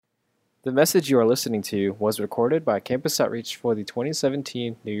The message you are listening to was recorded by Campus Outreach for the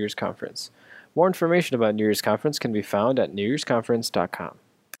 2017 New Year's Conference. More information about New Year's Conference can be found at newyearsconference.com.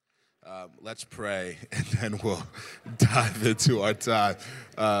 Let's pray, and then we'll dive into our time.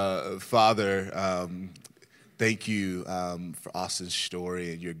 Father, thank you for Austin's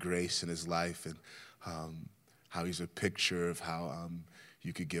story and your grace in his life, and how he's a picture of how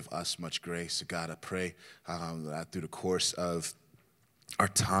you could give us much grace. So God, I pray that through the course of our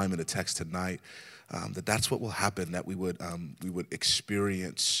time in the text tonight, that's what will happen, that we would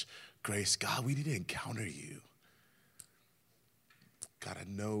experience grace. God, we need to encounter you. God, I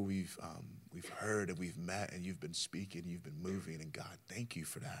know we've heard and we've met and you've been speaking, you've been moving, and God, thank you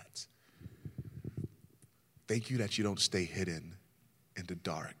for that. Thank you that you don't stay hidden in the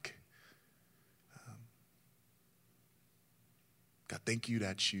dark. God, thank you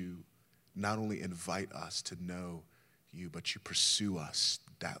that you not only invite us to know you, but you pursue us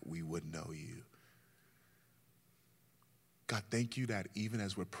that we would know you. God, thank you that even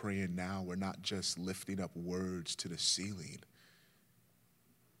as we're praying now, we're not just lifting up words to the ceiling,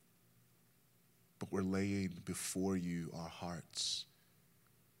 but we're laying before you our hearts.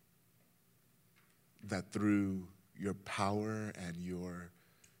 That through your power and your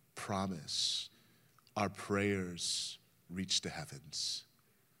promise, our prayers reach the heavens.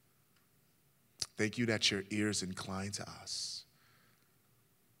 Thank you that your ears incline to us.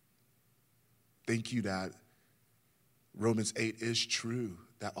 Thank you that Romans 8 is true,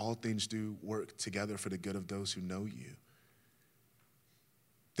 that all things do work together for the good of those who know you.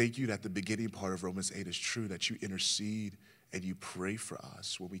 Thank you that the beginning part of Romans 8 is true, that you intercede and you pray for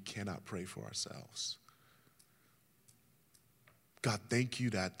us when we cannot pray for ourselves. God, thank you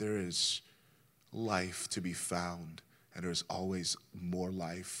that there is life to be found, and there is always more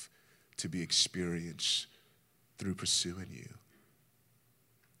life to be experienced through pursuing you.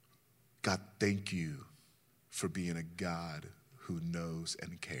 God, thank you for being a God who knows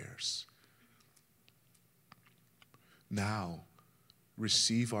and cares. Now,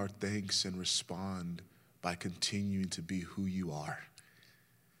 receive our thanks and respond by continuing to be who you are.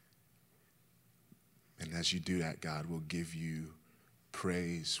 And as you do that, God, we'll give you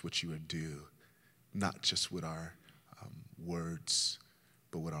praise, which you are due, not just with our words,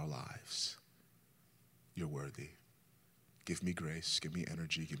 but with our lives. You're worthy. Give me grace, give me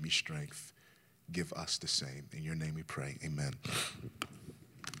energy, give me strength. Give us the same. In your name we pray, amen.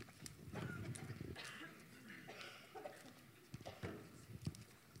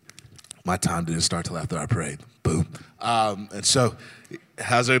 My time didn't start till after I prayed. Boom. And so,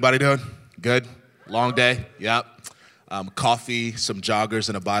 how's everybody doing? Good? Long day? Yep. Coffee, some joggers,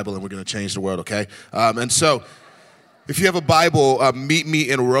 and a Bible, and we're going to change the world, okay? And so, if you have a Bible, meet me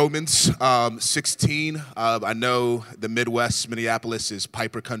in Romans 16. I know the Midwest, Minneapolis, is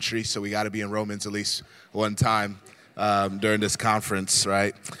Piper country, so we got to be in Romans at least one time during this conference,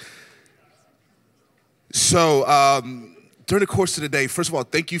 right? So, during the course of the day, first of all,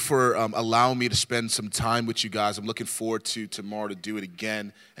 thank you for allowing me to spend some time with you guys. I'm looking forward to tomorrow to do it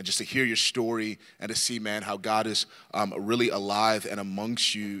again and just to hear your story and to see, man, how God is really alive and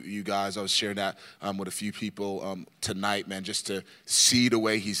amongst you guys. I was sharing that with a few people tonight, man, just to see the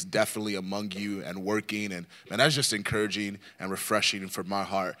way he's definitely among you and working. And, man, that's just encouraging and refreshing for my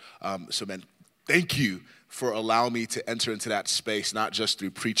heart. So, man, thank you for allowing me to enter into that space, not just through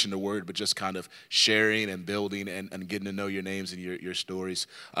preaching the word, but just kind of sharing and building and getting to know your names and your stories.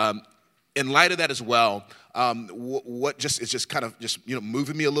 In light of that as well, what just is just kind of just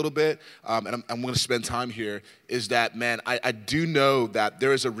moving me a little bit, and I'm going to spend time here, is that, man, I do know that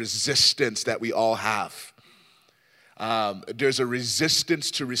there is a resistance that we all have. There's a resistance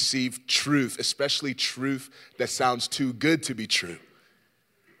to receive truth, especially truth that sounds too good to be true.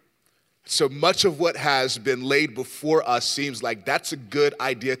 So much of what has been laid before us seems like that's a good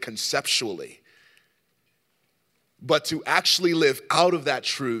idea conceptually. But to actually live out of that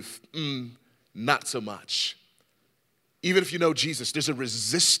truth, not so much. Even if you know Jesus, there's a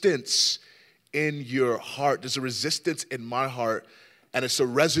resistance in your heart. There's a resistance in my heart, and it's a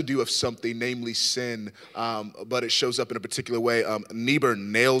residue of something, namely sin, but it shows up in a particular way. Niebuhr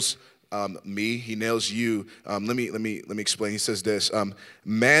nails me, he nails you. Let me explain. He says this: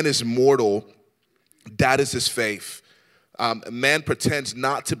 man is mortal, that is his faith. Man pretends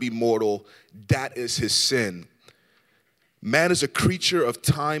not to be mortal, that is his sin. Man is a creature of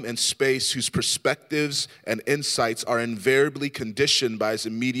time and space whose perspectives and insights are invariably conditioned by his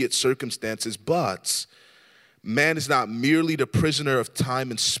immediate circumstances, but man is not merely the prisoner of time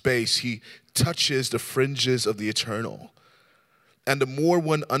and space. He touches the fringes of the eternal. And the more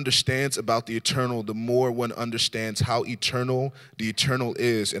one understands about the eternal, the more one understands how eternal the eternal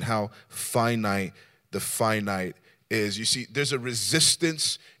is and how finite the finite is. You see, there's a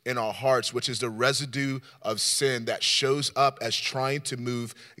resistance in our hearts, which is the residue of sin that shows up as trying to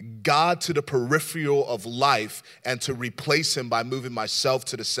move God to the peripheral of life and to replace him by moving myself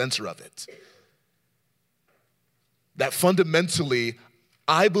to the center of it. That fundamentally,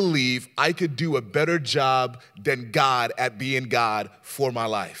 I believe I could do a better job than God at being God for my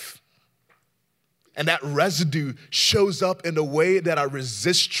life. And that residue shows up in the way that I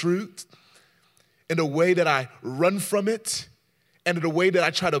resist truth, in the way that I run from it, and in the way that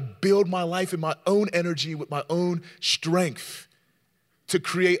I try to build my life in my own energy with my own strength to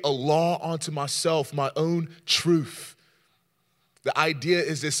create a law unto myself, my own truth. The idea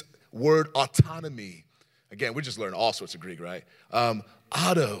is this word autonomy. Again, we're just learning all sorts of Greek, right?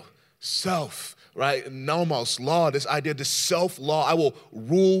 Auto, self, right? Nomos, law, this idea, this self-law. I will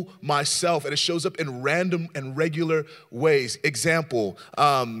rule myself, and it shows up in random and regular ways. Example,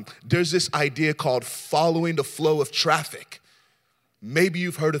 there's this idea called following the flow of traffic. Maybe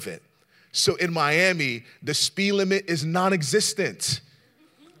you've heard of it. So in Miami, the speed limit is non-existent.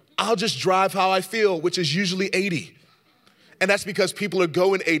 I'll just drive how I feel, which is usually 80. And that's because people are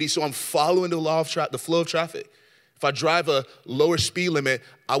going 80, so I'm following the law of the flow of traffic. If I drive a lower speed limit,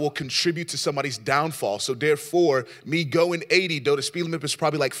 I will contribute to somebody's downfall. So therefore, me going 80, though the speed limit is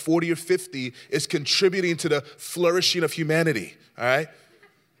probably like 40 or 50, is contributing to the flourishing of humanity, all right?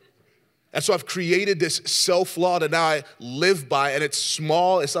 And so I've created this self-law that now I live by, and it's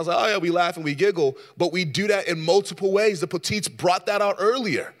small. It sounds like, oh yeah, we laugh and we giggle, but we do that in multiple ways. The Petites brought that out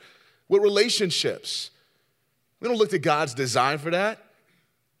earlier with relationships. We don't look to God's design for that.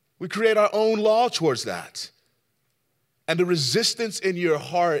 We create our own law towards that. And the resistance in your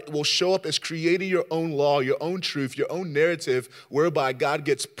heart will show up as creating your own law, your own truth, your own narrative, whereby God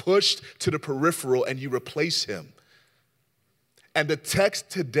gets pushed to the peripheral and you replace him. And the text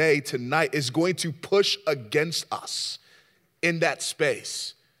today, tonight, is going to push against us in that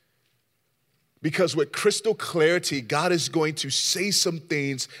space. Because with crystal clarity, God is going to say some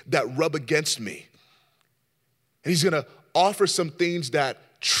things that rub against me. And he's going to offer some things that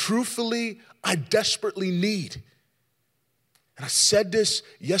truthfully I desperately need. And I said this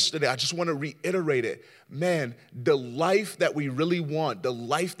yesterday. I just want to reiterate it. Man, the life that we really want, the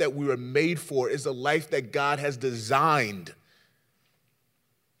life that we were made for, is the life that God has designed.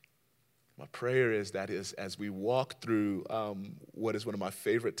 My prayer is that as we walk through what is one of my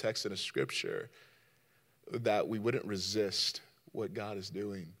favorite texts in the scripture, that we wouldn't resist what God is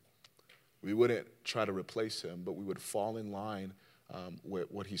doing. We wouldn't try to replace him, but we would fall in line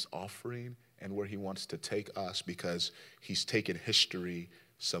with what he's offering and where he wants to take us, because he's taken history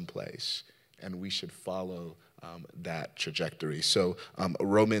someplace, and we should follow that trajectory. So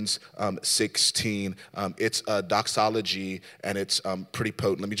Romans 16, it's a doxology, and it's pretty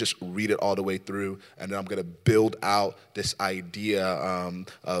potent. Let me just read it all the way through, and then I'm going to build out this idea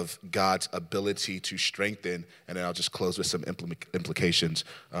of God's ability to strengthen, and then I'll just close with some implications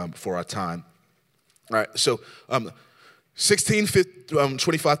for our time. All right, so 16,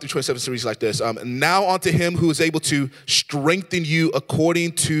 25 through 27 series like this. Now unto him who is able to strengthen you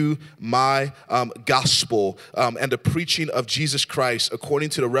according to my gospel and the preaching of Jesus Christ, according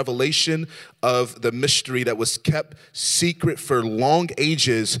to the revelation of the mystery that was kept secret for long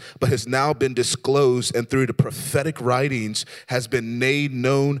ages, but has now been disclosed, and through the prophetic writings has been made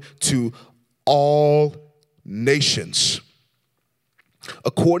known to all nations,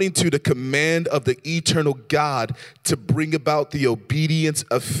 according to the command of the eternal God, to bring about the obedience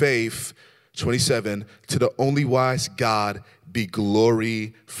of faith. 27, to the only wise God be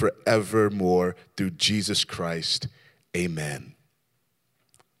glory forevermore through Jesus Christ. Amen.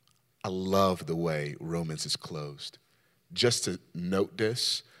 I love the way Romans is closed. Just to note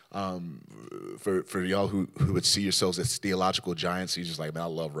this, for y'all who would see yourselves as theological giants, you're just like, man, I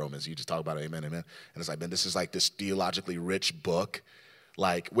love Romans. You just talk about it, amen, amen. And it's like, man, this is like this theologically rich book.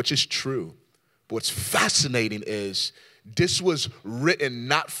 Like, which is true. But what's fascinating is this was written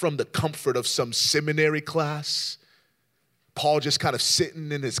not from the comfort of some seminary class. Paul just kind of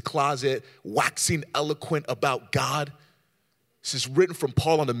sitting in his closet, waxing eloquent about God. This is written from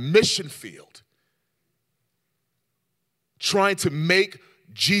Paul on the mission field, trying to make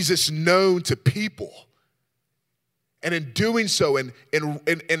Jesus known to people. And in doing so, and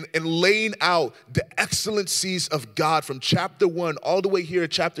laying out the excellencies of God from chapter 1 all the way here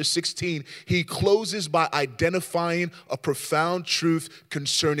at chapter 16, he closes by identifying a profound truth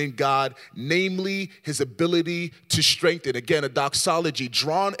concerning God, namely his ability to strengthen. Again, a doxology,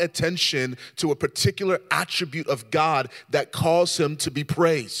 drawn attention to a particular attribute of God that calls him to be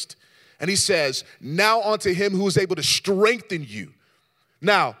praised. And he says, now unto him who is able to strengthen you.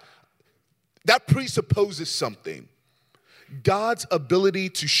 Now, that presupposes something. God's ability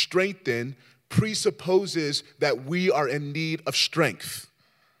to strengthen presupposes that we are in need of strength.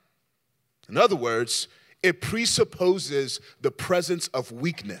 In other words, it presupposes the presence of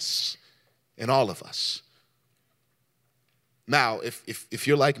weakness in all of us. Now, if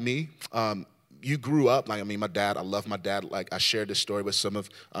you're like me, you grew up, like, I mean, my dad, I love my dad. Like, I shared this story with some of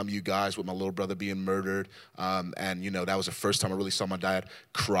you guys with my little brother being murdered. And, you know, that was the first time I really saw my dad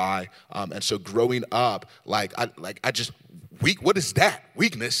cry. And so growing up, what is that?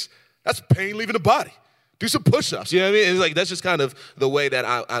 Weakness? That's pain leaving the body. Do some push-ups, you know what I mean? It's like, that's just kind of the way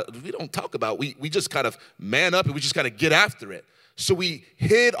that we don't talk about. We just kind of man up and we just kind of get after it. So we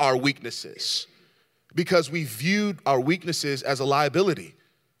hid our weaknesses because we viewed our weaknesses as a liability.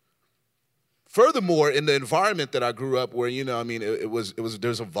 Furthermore, in the environment that I grew up where, you know, I mean,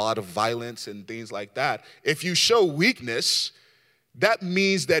 there's a lot of violence and things like that. If you show weakness, that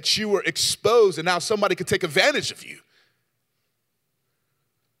means that you were exposed and now somebody could take advantage of you.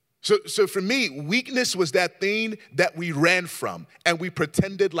 So for me, weakness was that thing that we ran from and we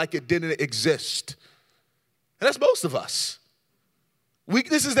pretended like it didn't exist. And that's most of us.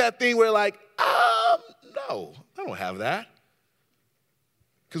 Weakness is that thing where like, no, I don't have that.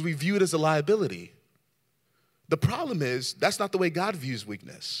 Because we view it as a liability. The problem is, that's not the way God views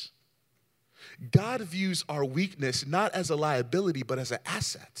weakness. God views our weakness not as a liability, but as an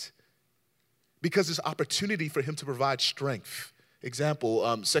asset. Because it's opportunity for him to provide strength.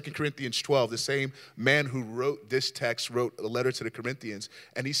 Example, 2 Corinthians 12, the same man who wrote this text wrote a letter to the Corinthians,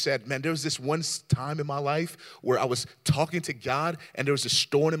 and he said, man, there was this one time in my life where I was talking to God, and there was a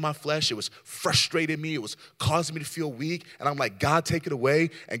thorn in my flesh. It was frustrating me. It was causing me to feel weak, and I'm like, God, take it away,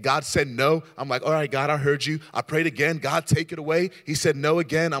 and God said no. I'm like, all right, God, I heard you. I prayed again. God, take it away. He said no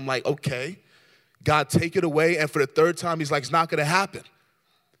again. I'm like, okay. God, take it away, and for the third time, he's like, it's not going to happen.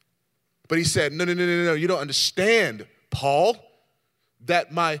 But he said, no, you don't understand, Paul,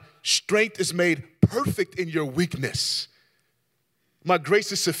 that my strength is made perfect in your weakness. My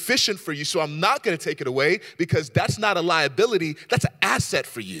grace is sufficient for you, so I'm not going to take it away because that's not a liability, that's an asset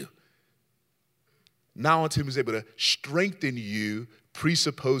for you. Now unto him who is able to strengthen you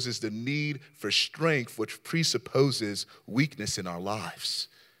presupposes the need for strength, which presupposes weakness in our lives.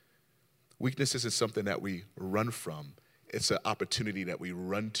 Weakness isn't something that we run from. It's an opportunity that we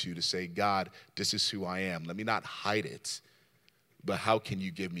run to say, God, this is who I am. Let me not hide it. But how can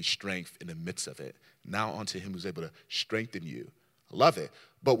you give me strength in the midst of it? Now unto him who's able to strengthen you. I love it.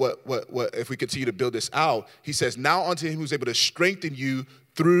 But what if we continue to build this out, he says, now unto him who's able to strengthen you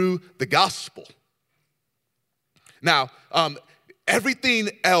through the gospel. Now, everything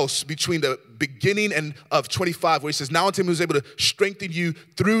else between the beginning and of 25, where he says, now unto him who's able to strengthen you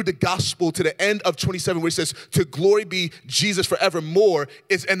through the gospel, to the end of 27, where he says, to glory be Jesus forevermore,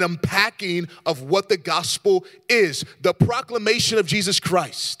 is an unpacking of what the gospel is. The proclamation of Jesus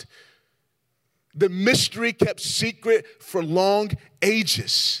Christ. The mystery kept secret for long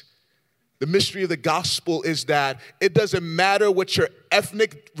ages. The mystery of the gospel is that it doesn't matter what your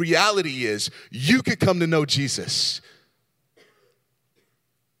ethnic reality is, you could come to know Jesus.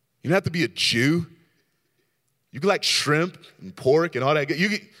 You don't have to be a Jew. You can like shrimp and pork and all that.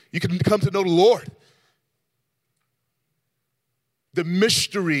 You can come to know the Lord. The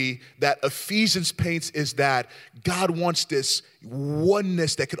mystery that Ephesians paints is that God wants this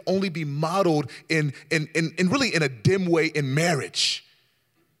oneness that could only be modeled in really in a dim way in marriage.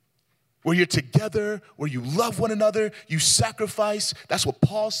 Where you're together, where you love one another, you sacrifice. That's what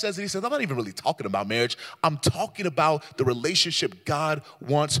Paul says. And he says, I'm not even really talking about marriage. I'm talking about the relationship God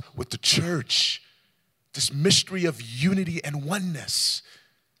wants with the church. This mystery of unity and oneness.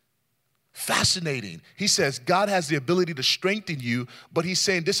 Fascinating. He says God has the ability to strengthen you, but he's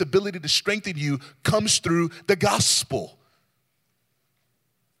saying this ability to strengthen you comes through the gospel.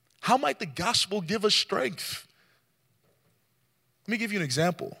 How might the gospel give us strength? Let me give you an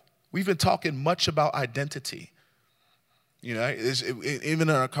example. We've been talking much about identity. You know, even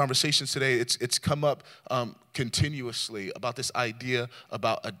in our conversations today, it's come up continuously about this idea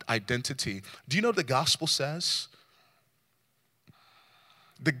about identity. Do you know what the gospel says?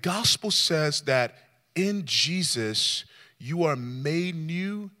 The gospel says that in Jesus, you are made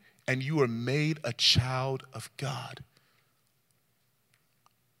new and you are made a child of God.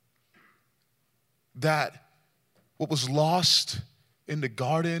 that what was lost in the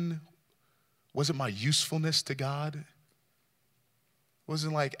garden wasn't my usefulness to God. It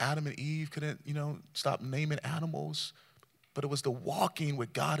wasn't like Adam and Eve couldn't, stop naming animals, but it was the walking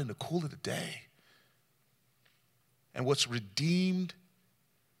with God in the cool of the day. And what's redeemed,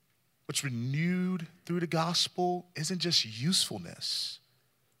 what's renewed through the gospel isn't just usefulness.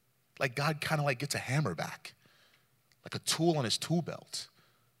 Like God kind of like gets a hammer back, like a tool on his tool belt.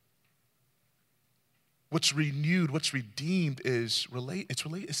 What's renewed, what's redeemed is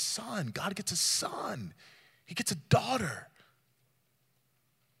it's son. God gets a son. He gets a daughter.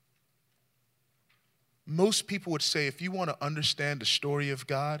 Most people would say if you want to understand the story of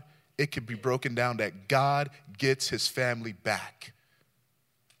God, it could be broken down that God gets his family back.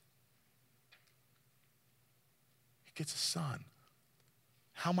 He gets a son.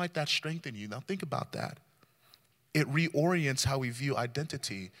 How might that strengthen you? Now think about that. It reorients how we view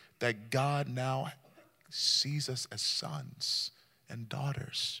identity, that God now sees us as sons and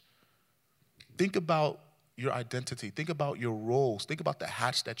daughters. Think about your identity. Think about your roles. Think about the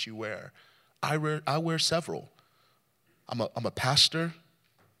hats that you wear. I wear several. I'm a pastor.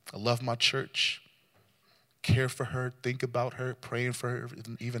 I love my church. Care for her. Think about her. Praying for her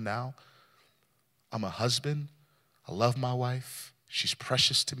even now. I'm a husband. I love my wife. She's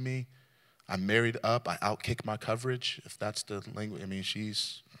precious to me. I'm married up. I outkick my coverage, if that's the language. I mean,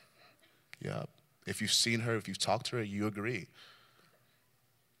 yeah. If you've seen her, if you've talked to her, you agree.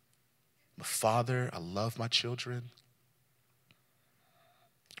 I'm a father. I love my children.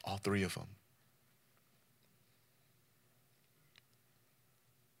 All three of them.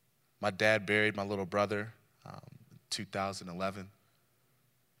 My dad buried my little brother in 2011. It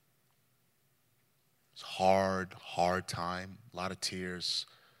was hard time, a lot of tears,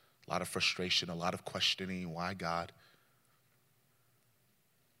 a lot of frustration, a lot of questioning, why God?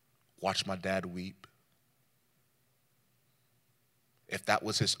 Watched my dad weep. If that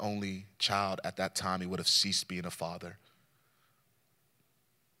was his only child at that time, he would have ceased being a father.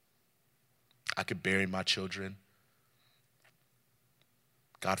 I could bury my children.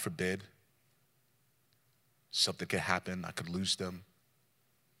 God forbid, something could happen, I could lose them.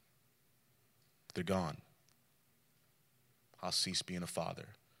 They're gone. I'll cease being a father.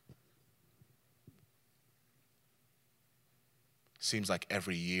 Seems like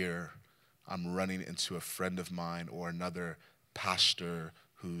every year I'm running into a friend of mine or another pastor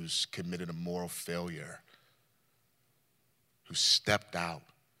who's committed a moral failure, who stepped out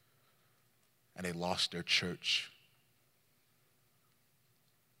and they lost their church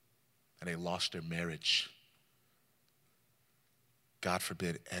and they lost their marriage. God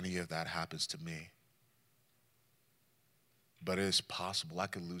forbid any of that happens to me. But it is possible I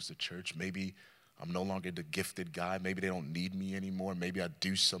could lose the church. Maybe I'm no longer the gifted guy. Maybe they don't need me anymore. Maybe I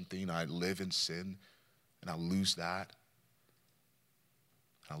do something, I live in sin, and I lose that.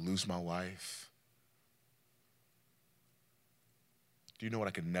 I lose my wife. Do you know what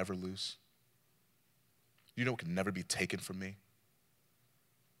I could never lose? Do you know what can never be taken from me?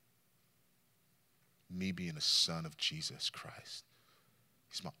 Me being a son of Jesus Christ.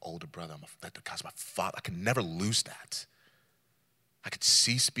 He's my older brother. That guy's my father. I can never lose that. I could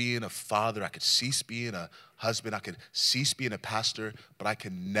cease being a father. I could cease being a husband. I could cease being a pastor, but I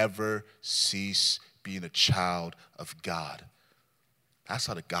can never cease being a child of God. That's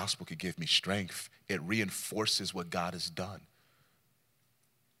how the gospel could give me strength. It reinforces what God has done.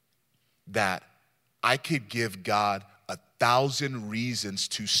 That I could give God 1,000 reasons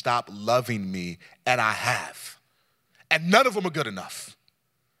to stop loving me, and I have. And none of them are good enough.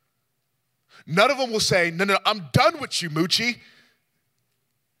 None of them will say, no, I'm done with you, Muche.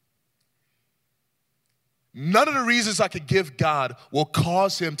 None of the reasons I could give God will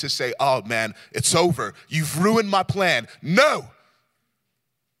cause him to say, oh man, it's over. You've ruined my plan. No.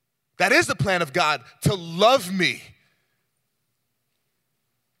 That is the plan of God, to love me.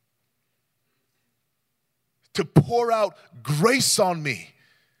 To pour out grace on me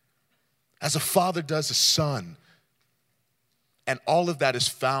as a father does a son. And all of that is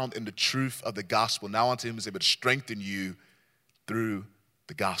found in the truth of the gospel. Now unto him is able to strengthen you through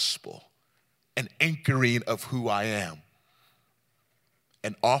the gospel. An anchoring of who I am.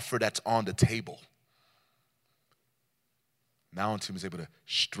 An offer that's on the table. Now unto him is able to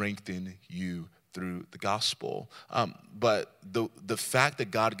strengthen you through the gospel. But the fact that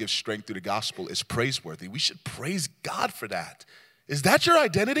God gives strength through the gospel is praiseworthy. We should praise God for that. Is that your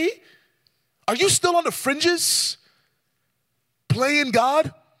identity? Are you still on the fringes? Playing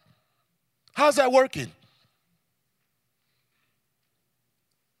God? How's that working?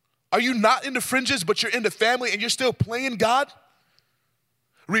 Are you not in the fringes, but you're in the family and you're still playing God?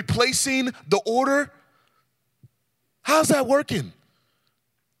 replacing the order. How's that working?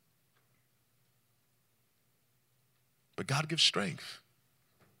 But God gives strength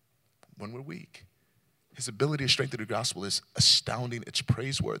when we're weak. His ability to strengthen the gospel is astounding. It's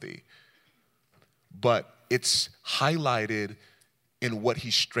praiseworthy. But it's highlighted in what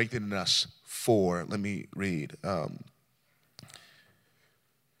he's strengthening us for. Let me read.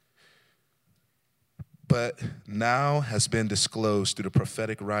 But now has been disclosed through the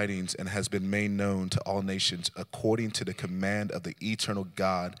prophetic writings and has been made known to all nations according to the command of the eternal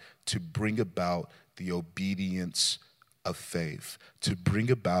God to bring about the obedience of faith. To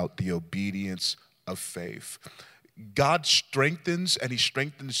bring about the obedience of faith. God strengthens, and he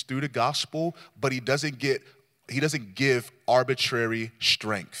strengthens through the gospel, but he doesn't give arbitrary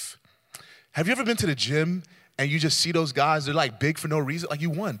strength. Have you ever been to the gym and you just see those guys, they're like big for no reason? Like, you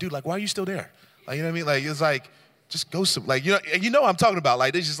won, dude, like, why are you still there? Like, you know what I mean? Like, it's like, just go some, like, you know what I'm talking about.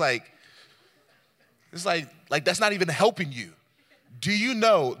 Like, it's just like, it's like that's not even helping you. Do you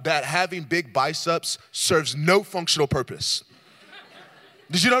know that having big biceps serves no functional purpose?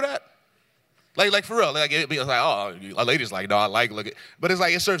 Did you know that? Like for real, like, it's like, oh, a lady's like, no, I like looking. But it's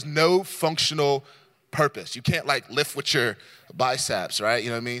like, it serves no functional purpose. You can't like lift with your biceps, right? You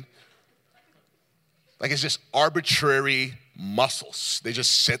know what I mean? Like, it's just arbitrary muscles. They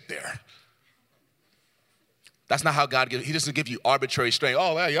just sit there. That's not how God gives. He doesn't give you arbitrary strength.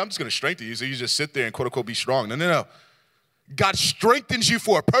 Oh, yeah, I'm just going to strengthen you, so you just sit there and quote unquote be strong. No. God strengthens you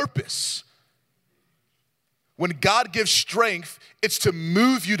for a purpose. When God gives strength, it's to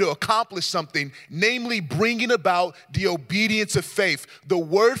move you to accomplish something, namely bringing about the obedience of faith. The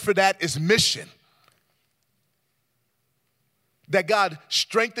word for that is mission. That God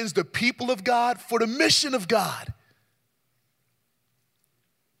strengthens the people of God for the mission of God.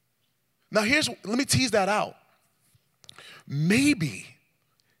 Now let me tease that out. Maybe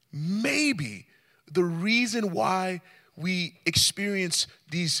the reason why we experience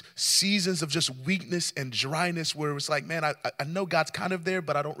these seasons of just weakness and dryness where it's like, man, I know God's kind of there,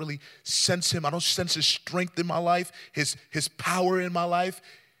 but I don't really sense him. I don't sense his strength in my life, his power in my life,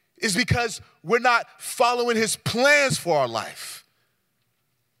 is because we're not following his plans for our life.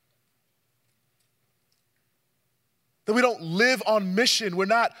 That we don't live on mission. We're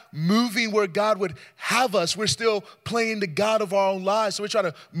not moving where God would have us. We're still playing the God of our own lives. So we're trying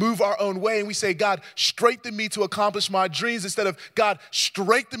to move our own way. And we say, God, strengthen me to accomplish my dreams, instead of, God,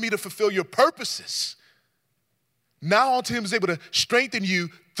 strengthen me to fulfill your purposes. Now unto him is able to strengthen you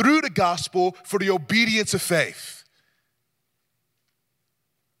through the gospel for the obedience of faith.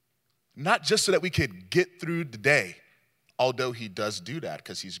 Not just so that we could get through the day, although he does do that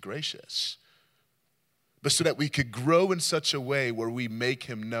because he's gracious, but so that we could grow in such a way where we make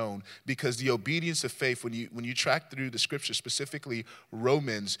him known. Because the obedience of faith, when you track through the scripture, specifically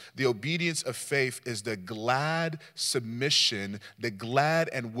Romans, the obedience of faith is the glad submission, the glad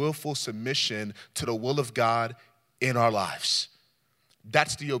and willful submission to the will of God in our lives.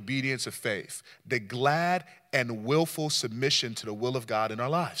 That's the obedience of faith, the glad and willful submission to the will of God in our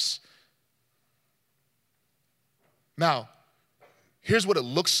lives. Now, here's what it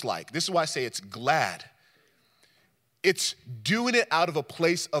looks like. This is why I say it's glad. It's doing it out of a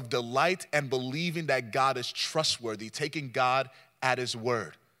place of delight and believing that God is trustworthy, taking God at his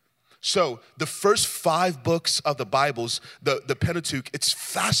word. So the first 5 books of the Bibles, the Pentateuch, it's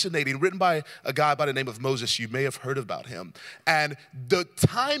fascinating, written by a guy by the name of Moses. You may have heard about him. And the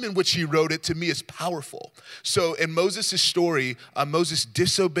time in which he wrote it, to me, is powerful. So in Moses' story, Moses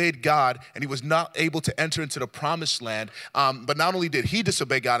disobeyed God, and he was not able to enter into the promised land. But not only did he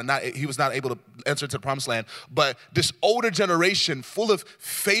disobey God, and he was not able to enter into the promised land, but this older generation, full of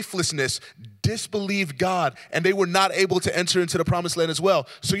faithlessness, disbelieved God, and they were not able to enter into the promised land as well.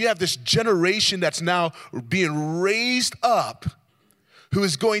 So you have this generation that's now being raised up who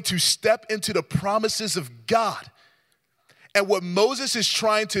is going to step into the promises of God. And what Moses is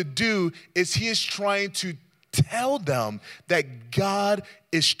trying to do is he is trying to tell them that God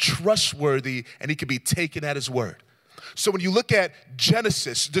is trustworthy and he can be taken at his word. So when you look at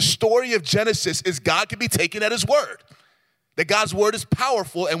Genesis, the story of Genesis is God can be taken at his word. That God's word is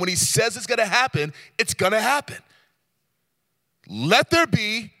powerful, and when he says it's going to happen, it's going to happen. Let there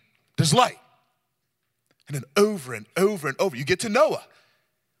be, there's light. And then over and over and over, you get to Noah.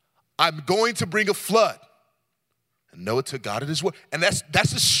 I'm going to bring a flood. And Noah took God at his word. And that's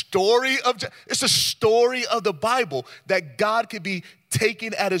the story it's a story of the Bible, that God can be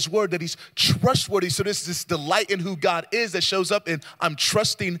taken at his word, that he's trustworthy. So there's this delight in who God is that shows up in I'm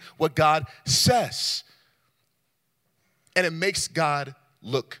trusting what God says. And it makes God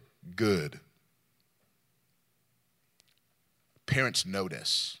look good. parents know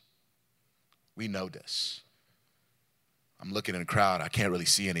this. We know this. I'm looking in the crowd. I can't really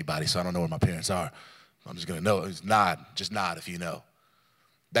see anybody, so I don't know where my parents are. I'm just going to know. Just nod if you know.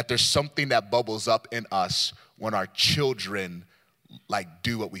 That there's something that bubbles up in us when our children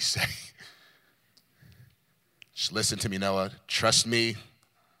do what we say. Just listen to me, Noah. Trust me.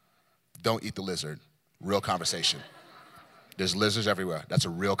 Don't eat the lizard. Real conversation. There's lizards everywhere. That's a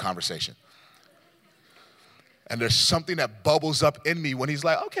real conversation. And there's something that bubbles up in me when he's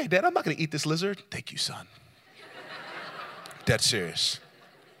like, okay, Dad, I'm not going to eat this lizard. Thank you, son. Dead serious.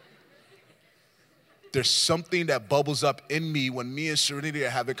 There's something that bubbles up in me when me and Serenity are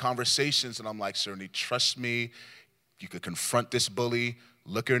having conversations, and I'm like, Serenity, trust me. You could confront this bully,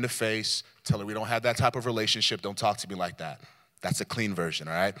 look her in the face, tell her we don't have that type of relationship. Don't talk to me like that. That's a clean version,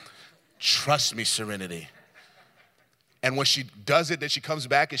 all right? Trust me, Serenity. And when she does it, then she comes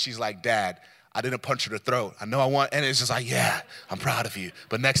back and she's like, Dad, I didn't punch her in the throat. I know I want, and it's just like, yeah, I'm proud of you.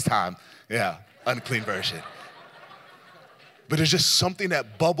 But next time, yeah, unclean version. But there's just something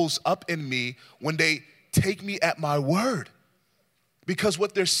that bubbles up in me when they take me at my word. Because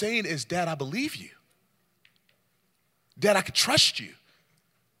what they're saying is, Dad, I believe you. Dad, I can trust you.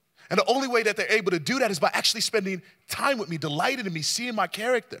 And the only way that they're able to do that is by actually spending time with me, delighting in me, seeing my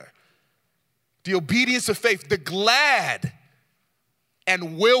character. The obedience of faith, the glad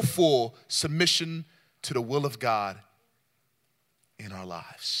and willful submission to the will of God in our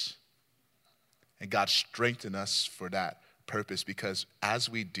lives. And God strengthened us for that purpose, because as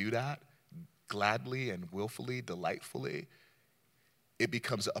we do that, gladly and willfully, delightfully, it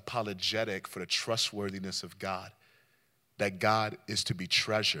becomes apologetic for the trustworthiness of God, that God is to be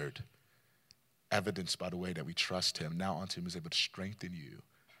treasured, evidenced by the way that we trust him. Now unto him is able to strengthen you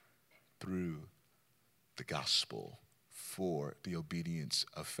through the gospel for the obedience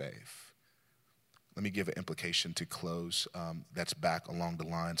of faith. Let me give an implication to close that's back along the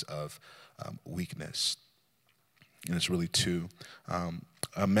lines of weakness. And it's really two.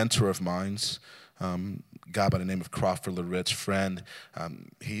 A mentor of mine's, a guy by the name of Crawford LaRitt's friend,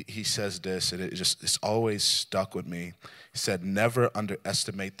 he says this, and it's always stuck with me. He said, never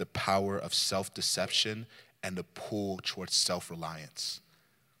underestimate the power of self-deception and the pull towards self-reliance.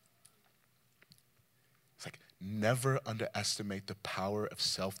 It's like, never underestimate the power of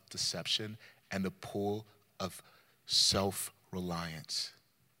self-deception and the pull of self-reliance.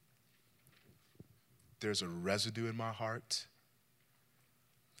 There's a residue in my heart.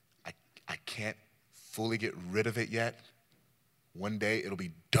 I can't fully get rid of it yet. One day it'll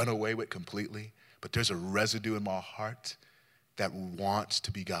be done away with completely. But there's a residue in my heart that wants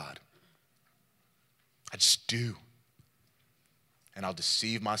to be God. I just do. And I'll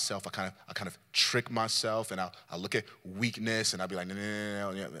deceive myself. I kind of trick myself, and I'll look at weakness, and I'll be like,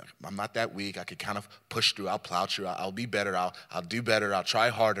 no, I'm not that weak. I can kind of push through. I'll plow through. I'll be better. I'll do better. I'll try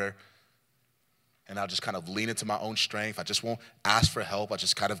harder. And I'll just kind of lean into my own strength. I just won't ask for help. I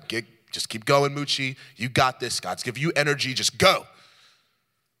just kind of just keep going, Muche. You got this. God's give you energy. Just go.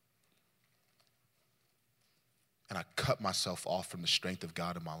 And I cut myself off from the strength of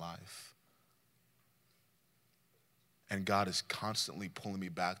God in my life. And God is constantly pulling me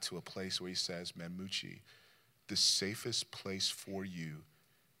back to a place where he says, man, Muche, the safest place for you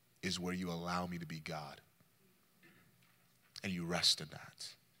is where you allow me to be God. And you rest in that.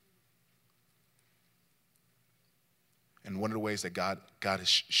 And one of the ways that God is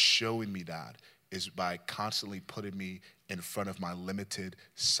showing me that is by constantly putting me in front of my limited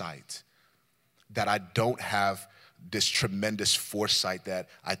sight. That I don't have this tremendous foresight that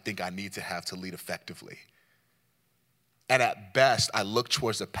I think I need to have to lead effectively. And at best, I look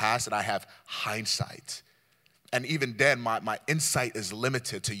towards the past and I have hindsight. And even then, my insight is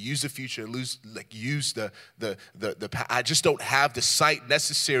limited to use the future, use the past. I just don't have the sight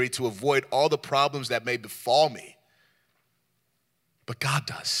necessary to avoid all the problems that may befall me. But God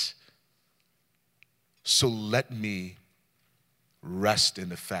does. So let me rest in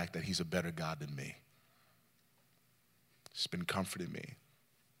the fact that he's a better God than me. It's been comforting me.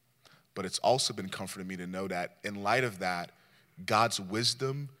 But it's also been comforting me to know that in light of that, God's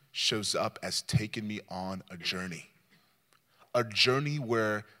wisdom shows up as taking me on a journey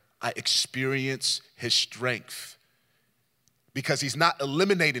where I experience his strength. Because he's not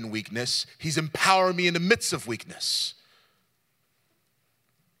eliminating weakness, he's empowering me in the midst of weakness.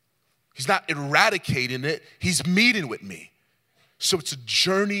 He's not eradicating it, he's meeting with me. So it's a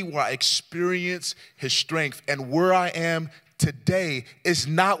journey where I experience his strength. And where I am today is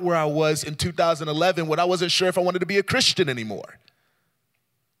not where I was in 2011 when I wasn't sure if I wanted to be a Christian anymore.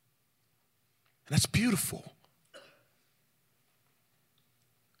 And that's beautiful.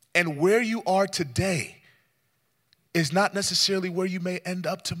 And where you are today is not necessarily where you may end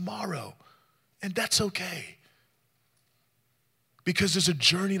up tomorrow. And that's okay. Because there's a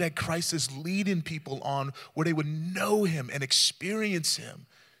journey that Christ is leading people on where they would know him and experience him.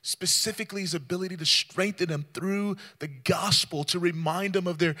 Specifically, his ability to strengthen them through the gospel, to remind them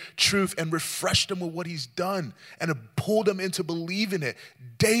of their truth and refresh them with what he's done and to pull them into believing it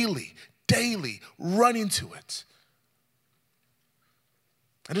daily, running to it.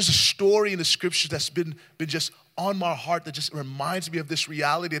 And there's a story in the scriptures that's been just on my heart that just reminds me of this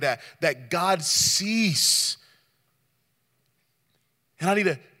reality that God sees. And I need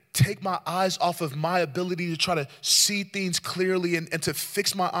to take my eyes off of my ability to try to see things clearly and to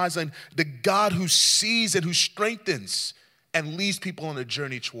fix my eyes on the God who sees and who strengthens and leads people on a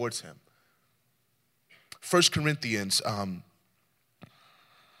journey towards him. 1 Corinthians,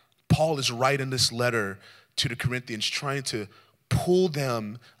 Paul is writing this letter to the Corinthians, trying to pull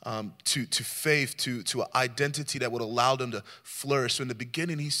them to faith, to an identity that would allow them to flourish. So in the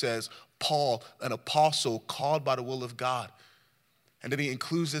beginning, he says, Paul, an apostle called by the will of God. And then he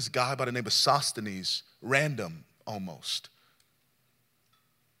includes this guy by the name of Sosthenes, random almost.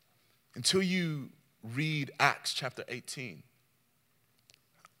 Until you read Acts chapter 18.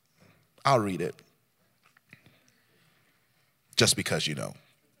 I'll read it. Just because,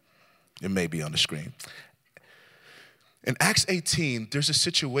 it may be on the screen. In Acts 18, there's a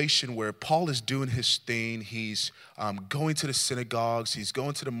situation where Paul is doing his thing. He's going to the synagogues, he's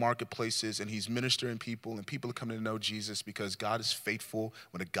going to the marketplaces, and he's ministering people, and people are coming to know Jesus because God is faithful.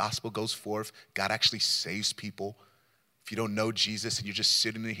 When the gospel goes forth, God actually saves people. If you don't know Jesus and you're just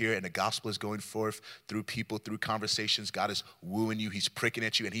sitting in here and the gospel is going forth through people, through conversations, God is wooing you, he's pricking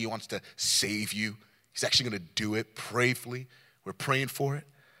at you, and he wants to save you. He's actually going to do it prayerfully. We're praying for it.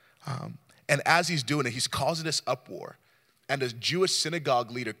 And as he's doing it, he's causing this uproar. And a Jewish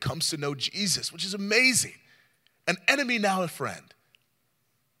synagogue leader comes to know Jesus, which is amazing. An enemy, now a friend.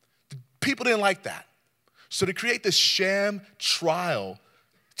 The people didn't like that. So they create this sham trial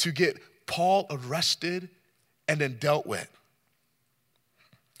to get Paul arrested and then dealt with.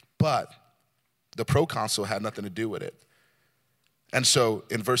 But the proconsul had nothing to do with it. And so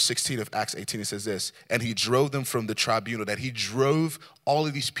in verse 16 of Acts 18, it says this, and he drove them from the tribunal, that he drove all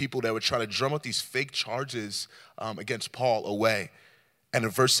of these people that were trying to drum up these fake charges against Paul away. And in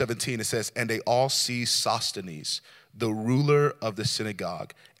verse 17, it says, and they all seized Sosthenes, the ruler of the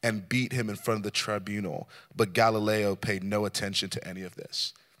synagogue, and beat him in front of the tribunal. But Galileo paid no attention to any of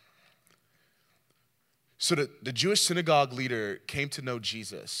this. So the Jewish synagogue leader came to know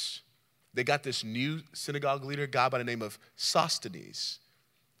Jesus. They got this new synagogue leader, a guy by the name of Sosthenes.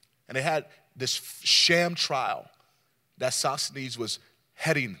 And they had this sham trial that Sosthenes was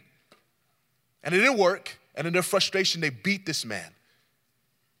heading. And it didn't work. And in their frustration, they beat this man.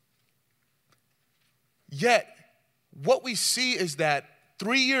 Yet, what we see is that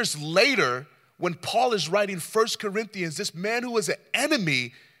 3 years later, when Paul is writing 1 Corinthians, this man who was an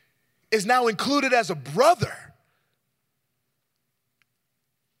enemy is now included as a brother.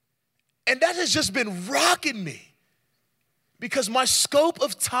 And that has just been rocking me because my scope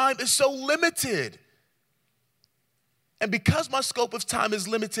of time is so limited. And because my scope of time is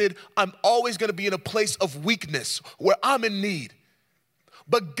limited, I'm always going to be in a place of weakness where I'm in need.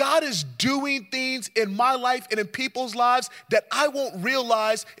 But God is doing things in my life and in people's lives that I won't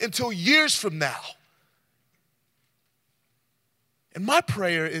realize until years from now. And my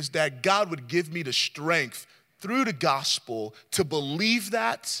prayer is that God would give me the strength through the gospel to believe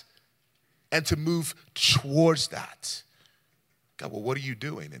that and to move towards that. God, well, what are you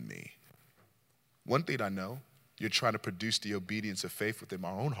doing in me? One thing I know, you're trying to produce the obedience of faith within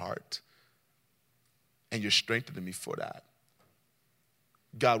my own heart. And you're strengthening me for that.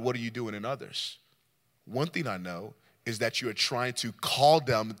 God, what are you doing in others? One thing I know is that you are trying to call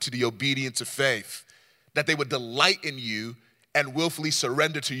them to the obedience of faith, that they would delight in you and willfully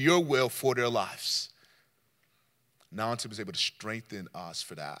surrender to your will for their lives. Now Tim is able to strengthen us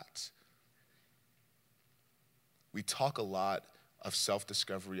for that. We talk a lot of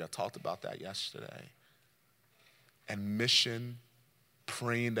self-discovery. I talked about that yesterday. And mission,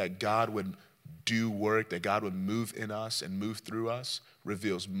 praying that God would do work, that God would move in us and move through us,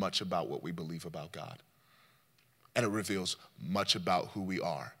 reveals much about what we believe about God. And it reveals much about who we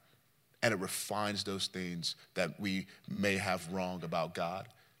are. And it refines those things that we may have wrong about God.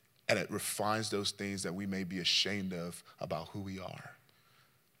 And it refines those things that we may be ashamed of about who we are.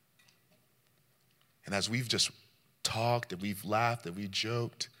 And as we've just talked and we've laughed and we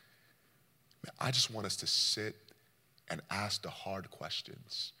joked, I just want us to sit and ask the hard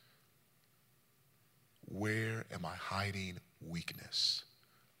questions. Where am I hiding weakness?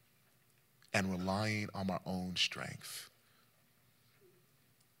 and relying on our own strength?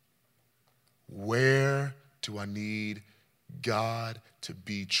 Where do I need God to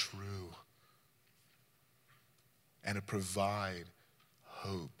be true and to provide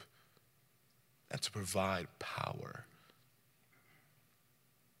hope and to provide power?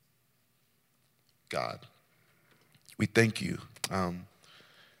 God, we thank you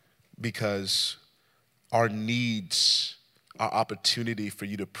because our needs are opportunity for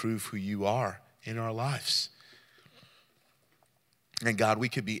you to prove who you are in our lives. And God, we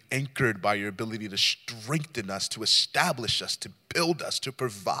could be anchored by your ability to strengthen us, to establish us, to build us, to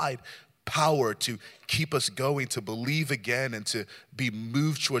provide power, to keep us going, to believe again, and to be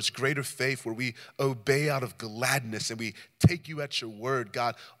moved towards greater faith where we obey out of gladness and we take you at your word.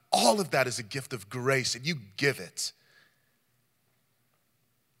 God, all of that is a gift of grace, and you give it.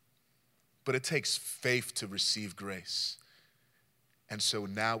 But it takes faith to receive grace. And so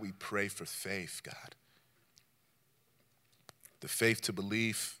now we pray for faith, God. The faith to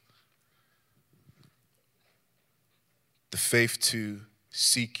believe, the faith to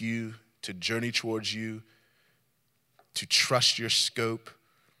seek you, to journey towards you, to trust your scope,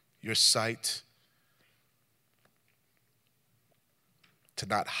 your sight, to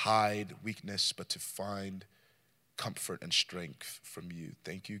not hide weakness, but to find comfort and strength from you.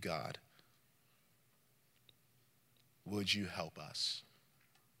 Thank you, God. Would you help us?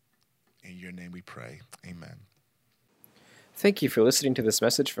 In your name we pray. Amen. Thank you for listening to this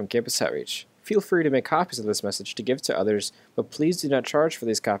message from Campus Outreach. Feel free to make copies of this message to give to others, but please do not charge for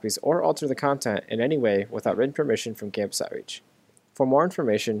these copies or alter the content in any way without written permission from Campus Outreach. For more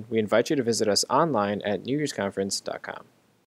information, we invite you to visit us online at newyearsconference.com.